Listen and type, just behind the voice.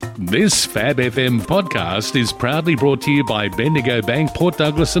This Fab FM podcast is proudly brought to you by Bendigo Bank, Port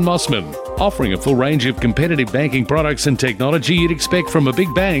Douglas and Mossman, offering a full range of competitive banking products and technology you'd expect from a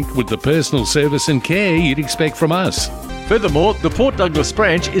big bank with the personal service and care you'd expect from us. Furthermore, the Port Douglas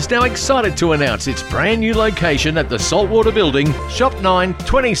branch is now excited to announce its brand new location at the Saltwater Building, Shop 9,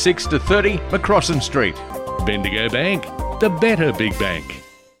 26 to 30 McCrossan Street. Bendigo Bank, the better big bank.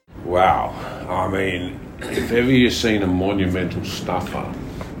 Wow, I mean, if ever you've seen a monumental stuff-up,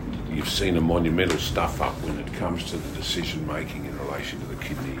 you've seen a monumental stuff-up when it comes to the decision-making in relation to the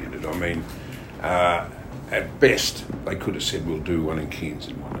kidney unit. I mean, at best, they could have said, we'll do one in Cairns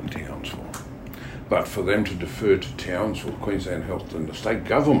and one in Townsville. But for them to defer to Townsville, Queensland Health and the state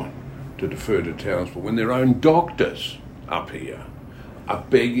government to defer to Townsville, when their own doctors up here are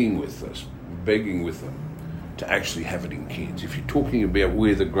begging them to actually have it in Cairns. If you're talking about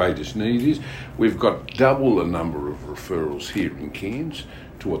where the greatest need is, we've got double the number of referrals here in Cairns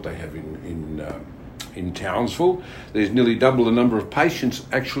to what they have in Townsville. There's nearly double the number of patients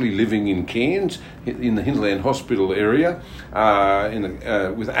actually living in Cairns, in the Hinterland Hospital area,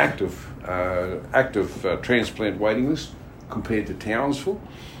 with active transplant waiting list compared to Townsville.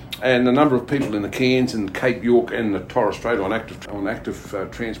 And the number of people in the Cairns and Cape York and the Torres Strait on active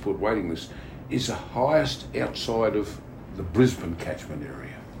transport waiting list is the highest outside of the Brisbane catchment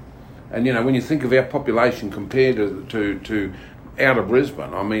area. And you know, when you think of our population compared to out of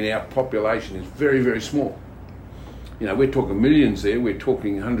Brisbane, I mean, our population is very, very small. You know, we're talking millions there, we're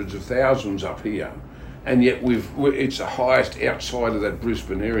talking hundreds of thousands up here, and yet it's the highest outside of that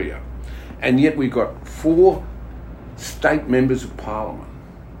Brisbane area. And yet we've got 4 state members of parliament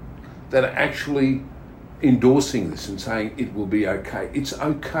that are actually endorsing this and saying it will be okay. It's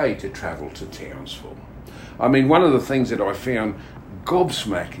okay to travel to Townsville. I mean, one of the things that I found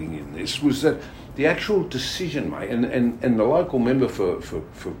gobsmacking in this was that the actual decision maker and the local member for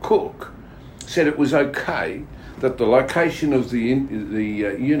Cook said it was okay that the location of the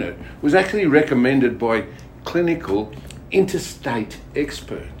unit was actually recommended by clinical interstate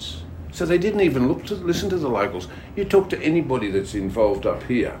experts. So they didn't even listen to the locals. You talk to anybody that's involved up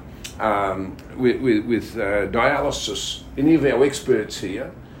here with dialysis, any of our experts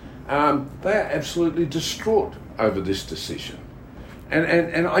here, they are absolutely distraught over this decision.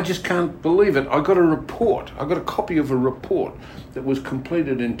 And I just can't believe it. I got a copy of a report that was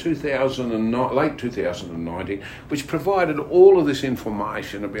completed in late 2019, which provided all of this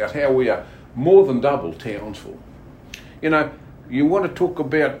information about how we are more than double Townsville. You know, you want to talk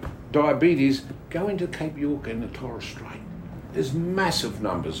about diabetes, go into Cape York and the Torres Strait. There's massive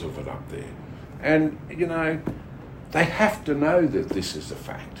numbers of it up there. And, you know, they have to know that this is a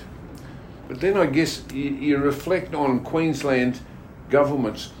fact. But then I guess you reflect on Queensland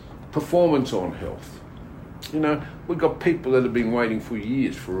government's performance on health. You know, we've got people that have been waiting for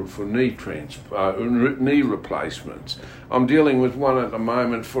years for knee replacements. I'm dealing with one at the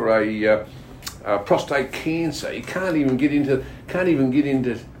moment for a prostate cancer. You can't even get into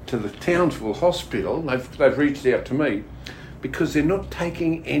the Townsville hospital. They've reached out to me because they're not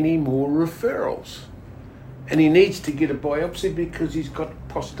taking any more referrals. And he needs to get a biopsy because he's got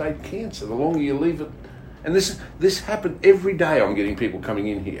prostate cancer. The longer you leave it, and this happened every day. I'm getting people coming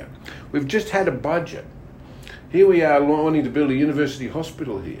in here. We've just had a budget. Here we are wanting to build a university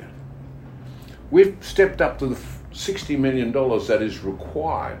hospital here. We've stepped up to the $60 million that is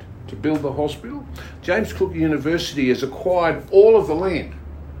required to build the hospital. James Cook University has acquired all of the land.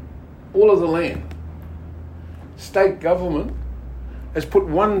 All of the land. State government has put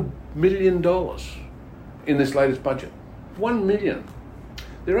 $1 million in this latest budget. 1 million.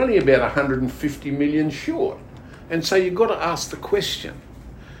 They're only about 150 million short. And so you've got to ask the question,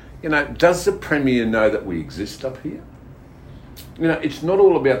 you know, does the Premier know that we exist up here? You know, it's not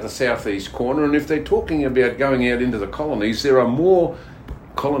all about the southeast corner, and if they're talking about going out into the colonies, there are more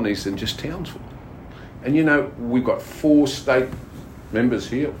colonies than just Townsville. And you know, we've got 4 state members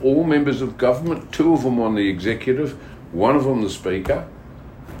here, all members of government, 2 of them on the executive, 1 of them the speaker,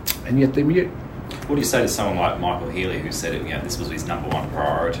 and yet they're mute. What do you say to someone like Michael Healy, who said it, you know, this was his number 1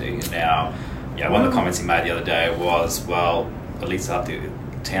 priority? And now, you know, one of the comments he made the other day was, well, at least up to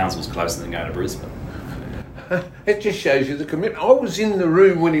Townsville's closer than going to Brisbane. It just shows you the commitment. I was in the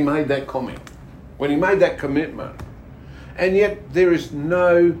room when he made that comment, when he made that commitment. And yet there is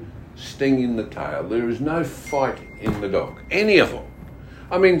no sting in the tail. There is no fight in the dog. Any of them.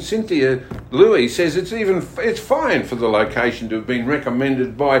 I mean, Cynthia Louis says it's fine for the location to have been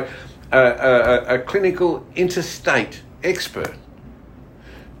recommended by a clinical interstate expert.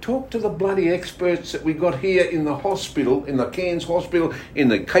 Talk to the bloody experts that we got here in the hospital, in the Cairns hospital, in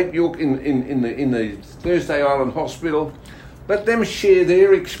the Cape York, in the Thursday Island hospital. Let them share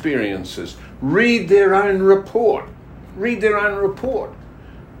their experiences. Read their own report. We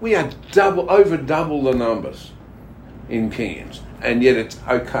are over double the numbers in Cairns, and yet it's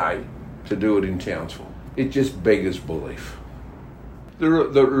okay to do it in Townsville. It just beggars belief. The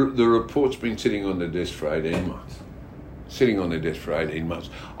report's been sitting on their desk for 18 months.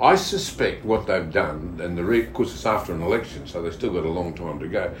 I suspect what they've done, and of course it's after an election, so they've still got a long time to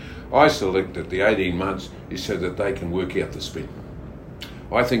go. I select that the 18 months is so that they can work out the spin.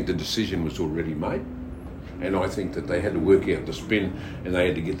 I think the decision was already made, and I think that they had to work out the spin, and they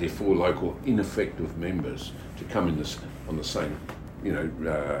had to get their 4 local ineffective members to come in on the same,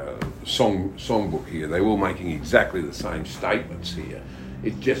 songbook here. They're all making exactly the same statements here.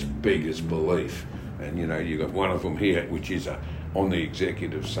 It just beggars belief. And, you got one of them here, which is on the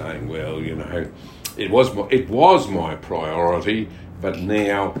executive saying, well, it was my priority, but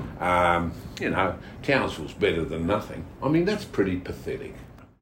now, Townsville's better than nothing. I mean, that's pretty pathetic.